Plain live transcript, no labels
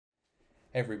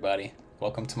Hey everybody,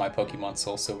 welcome to my Pokemon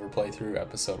Soul Silver playthrough,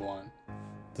 episode 1.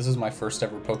 This is my first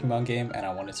ever Pokemon game and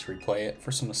I wanted to replay it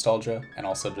for some nostalgia and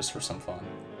also just for some fun.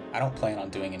 I don't plan on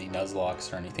doing any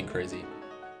Nuzlocks or anything crazy.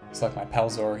 So like my pal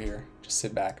Zora here, just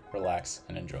sit back, relax,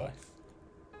 and enjoy.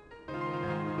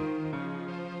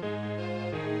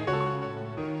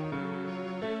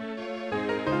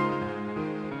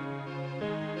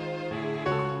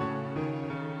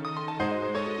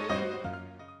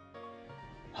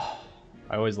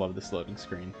 I always love this loading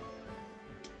screen.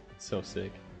 It's so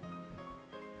sick.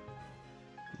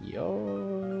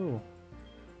 Yo!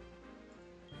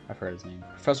 I forgot his name.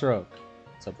 Professor Oak.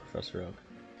 What's up, Professor Oak?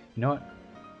 You know what?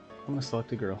 I'm gonna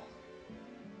select a girl.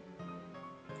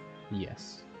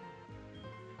 Yes.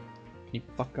 Can you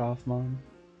fuck off, Mom?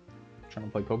 I'm trying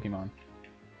to play Pokemon.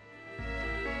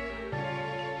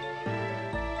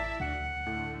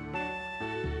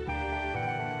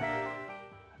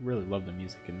 I really love the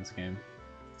music in this game.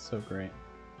 It's so great.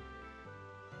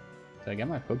 Did I get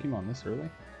my Pokemon this early?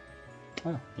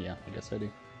 Oh, yeah, I guess I do.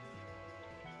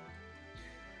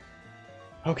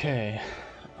 Okay.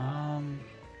 I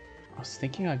was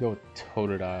thinking I'd go with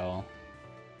Totodile.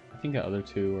 I think the other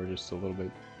two are just a little bit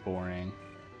boring.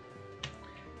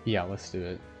 Yeah, let's do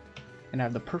it. And I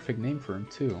have the perfect name for him,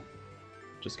 too.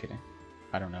 Just kidding.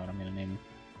 I don't know what I'm gonna name him.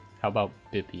 How about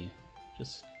Bippy?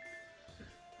 Just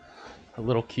a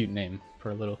little cute name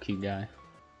for a little cute guy.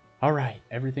 Alright,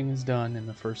 everything is done in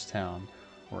the first town.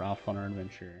 We're off on our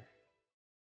adventure.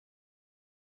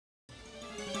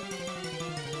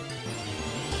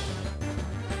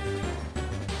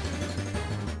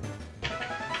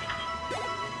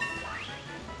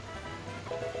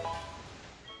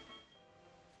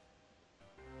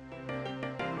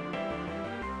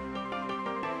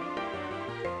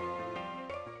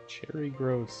 Cherry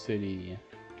Grove City.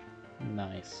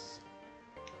 Nice.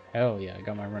 Hell yeah, I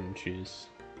got my running shoes.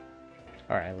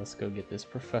 Alright, let's go get this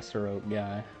Professor Oak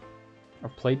guy.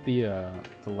 I've played the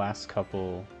last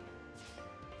couple,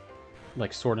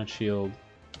 like Sword and Shield,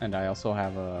 and I also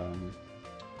have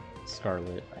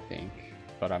Scarlet, I think.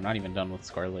 But I'm not even done with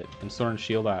Scarlet. In Sword and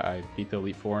Shield, I beat the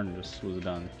Elite Four and just was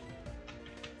done.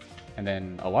 And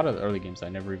then a lot of the early games I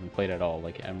never even played at all,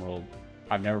 like Emerald.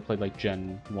 I've never played like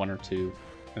Gen 1 or 2.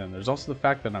 And then there's also the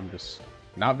fact that I'm just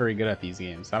not very good at these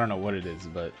games. I don't know what it is,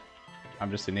 but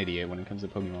I'm just an idiot when it comes to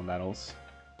Pokemon battles.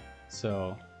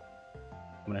 So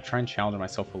I'm going to try and challenge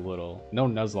myself a little. No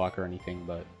Nuzlocke or anything,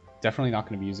 but definitely not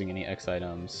going to be using any X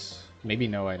items. Maybe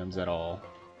no items at all.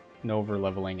 No over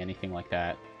leveling, anything like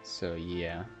that. So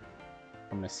yeah,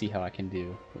 I'm going to see how I can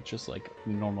do with just like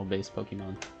normal base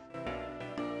Pokemon.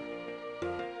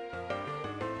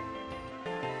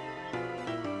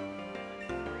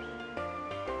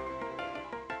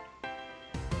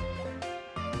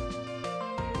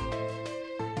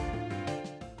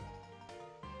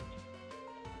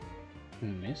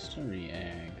 Mystery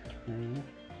egg.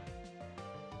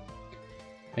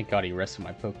 Thank God he rested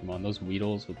my Pokemon. Those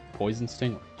Weedles with Poison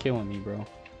Sting were killing me, bro.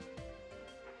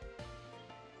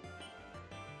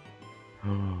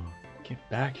 Get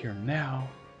back here now.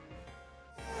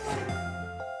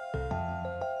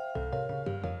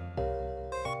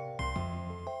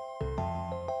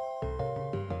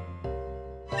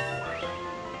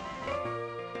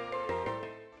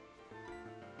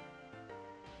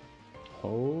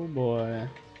 Oh boy.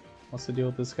 What's the deal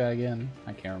with this guy again?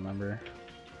 I can't remember.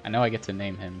 I know I get to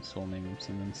name him, so I'll name him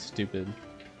something stupid.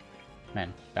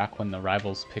 Man, back when the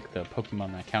rivals pick the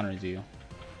Pokemon that counters you.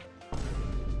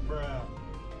 Bruh.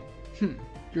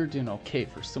 You're doing okay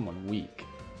for someone weak.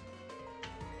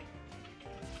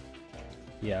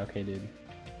 Yeah, okay, dude.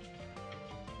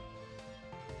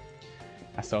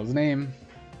 I saw his name.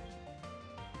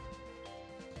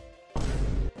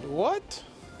 What?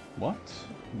 What?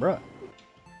 Bruh.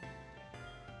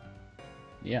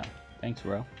 Yeah, thanks,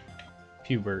 bro.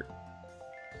 Pubert.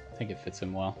 I think it fits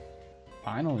him well.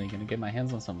 Finally gonna get my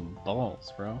hands on some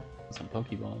balls, bro. Some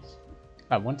Pokeballs.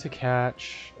 I want to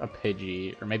catch a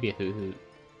Pidgey, or maybe a Hoot-Hoot,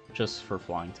 just for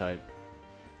flying type.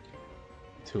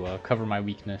 To cover my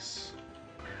weakness.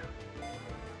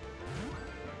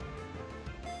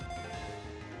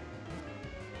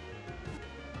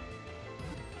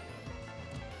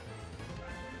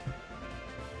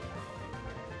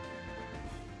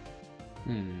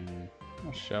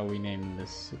 What shall we name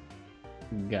this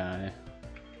guy?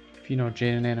 If you know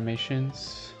Jaden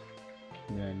Animations,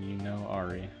 then you know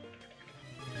Ari.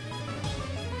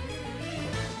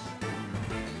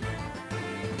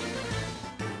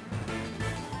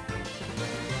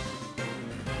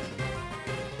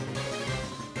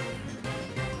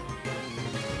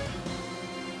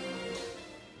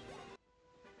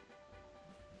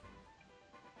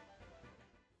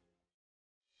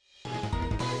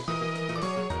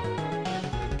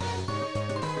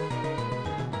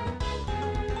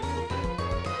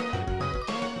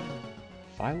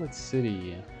 Violet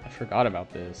City. I forgot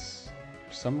about this.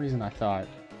 For some reason I thought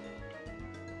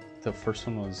the first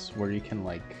one was where you can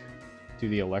like do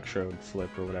the electrode flip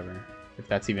or whatever. If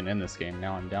that's even in this game,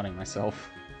 now I'm doubting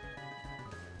myself.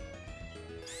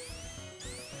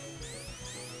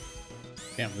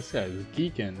 Damn, this guy is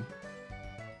geeking.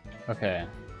 Okay,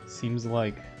 seems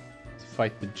like to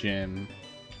fight the gym,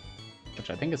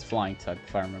 which I think is flying type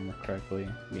if I remember correctly,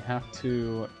 we have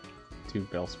to do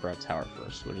Bellsprout Tower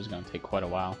first, which is going to take quite a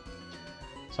while.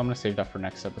 So I'm going to save that for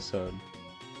next episode.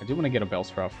 I do want to get a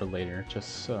Bellsprout for later,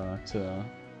 just to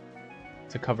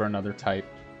cover another type.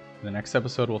 In the next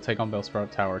episode, we'll take on Bellsprout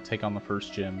Tower, take on the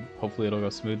first gym. Hopefully it'll go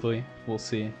smoothly. We'll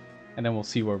see. And then we'll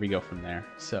see where we go from there.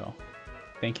 So,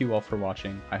 thank you all for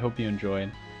watching. I hope you enjoyed.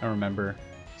 And remember,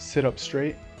 sit up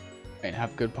straight and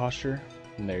have good posture.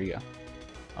 And there you go.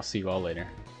 I'll see you all later.